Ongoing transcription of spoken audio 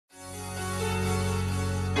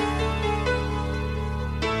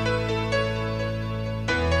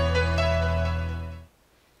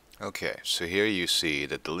Okay, so here you see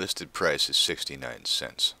that the listed price is 69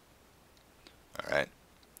 cents. Alright.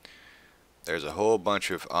 There's a whole bunch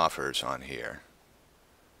of offers on here.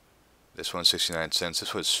 This one's 69 cents.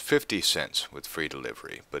 This was 50 cents with free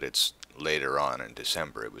delivery, but it's later on in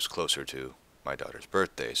December. It was closer to my daughter's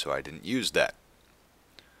birthday, so I didn't use that.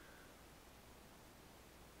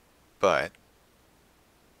 But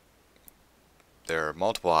there are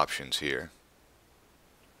multiple options here.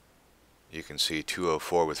 You can see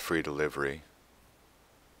 204 with free delivery,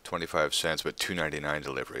 25 cents but $2.99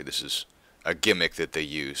 delivery. This is a gimmick that they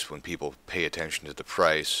use when people pay attention to the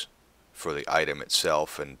price for the item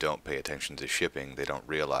itself and don't pay attention to shipping. They don't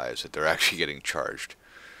realize that they're actually getting charged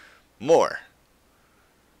more,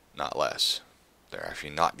 not less. They're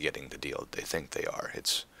actually not getting the deal that they think they are.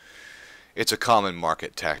 It's a common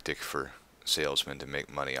market tactic for salesmen to make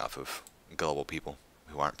money off of gullible people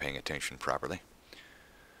who aren't paying attention properly.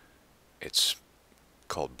 It's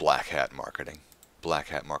called black hat marketing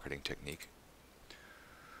technique.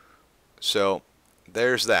 So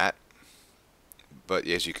there's that. But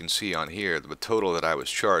as you can see on here, the total that I was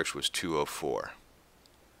charged was 204.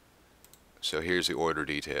 So here's the order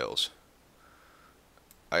details.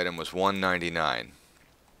 Item was $1.99.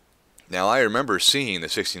 Now I remember seeing the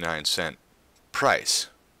 69-cent price.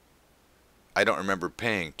 I don't remember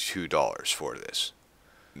paying $2 for this.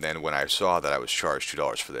 And then when I saw that I was charged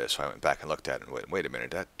 $2 for this, I went back and looked at it and wait a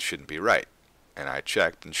minute, that shouldn't be right. And I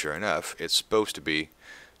checked, and sure enough, it's supposed to be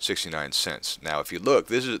 69 cents. Now if you look,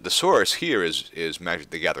 this is the source here is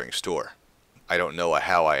Magic the Gathering store. I don't know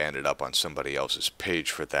how I ended up on somebody else's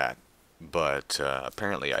page for that, but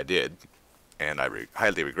apparently I did, and I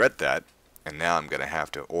highly regret that. And now I'm going to have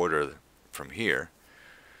to order from here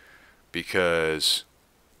because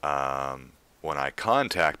when I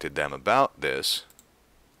contacted them about this,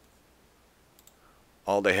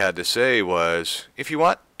 all they had to say was, if you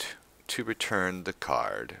want to return the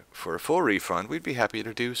card for a full refund, we'd be happy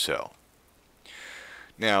to do so.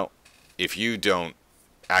 Now, if you don't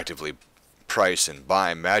actively price and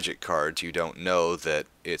buy Magic cards, you don't know that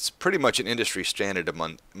it's pretty much an industry standard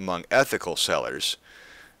among ethical sellers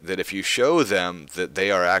that if you show them that they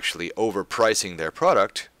are actually overpricing their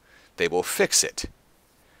product, they will fix it.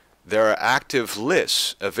 There are active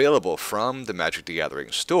lists available from the Magic the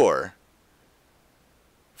Gathering store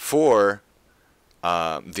for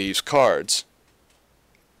these cards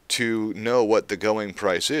to know what the going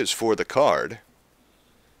price is for the card,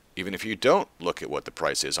 even if you don't look at what the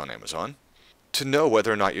price is on Amazon, to know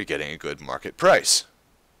whether or not you're getting a good market price.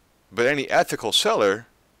 But any ethical seller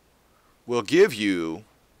will give you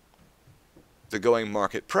the going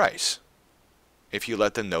market price if you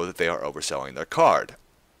let them know that they are overselling their card.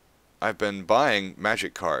 I've been buying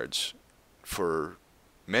Magic cards for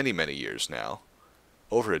many, many years now,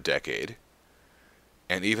 over a decade,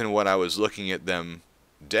 and even when I was looking at them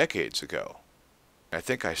decades ago, I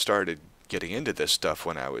think I started getting into this stuff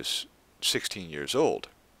when I was 16 years old,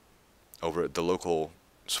 over at the local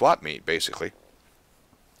swap meet, basically.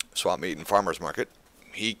 Swap meet and farmer's market.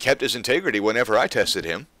 He kept his integrity whenever I tested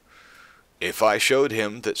him. If I showed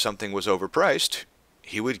him that something was overpriced,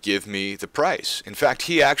 he would give me the price. In fact,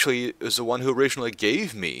 he actually is the one who originally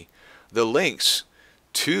gave me the links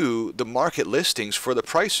to the market listings for the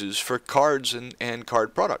prices for cards and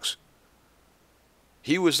card products.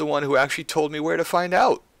 He was the one who actually told me where to find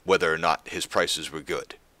out whether or not his prices were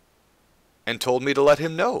good, and told me to let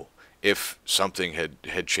him know if something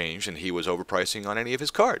had changed and he was overpricing on any of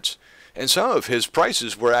his cards. And some of his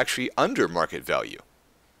prices were actually under market value.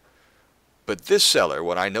 But this seller,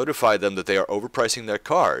 when I notify them that they are overpricing their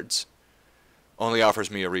cards, only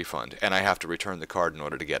offers me a refund, and I have to return the card in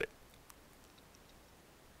order to get it.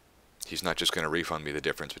 He's not just going to refund me the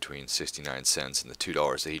difference between 69 cents and the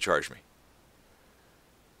 $2 that he charged me.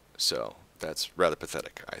 So that's rather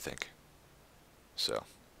pathetic, I think. So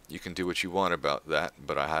you can do what you want about that,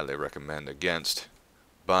 but I highly recommend against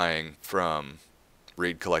buying from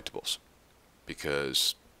Reed Collectibles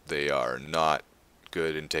because they are not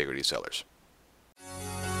good integrity sellers.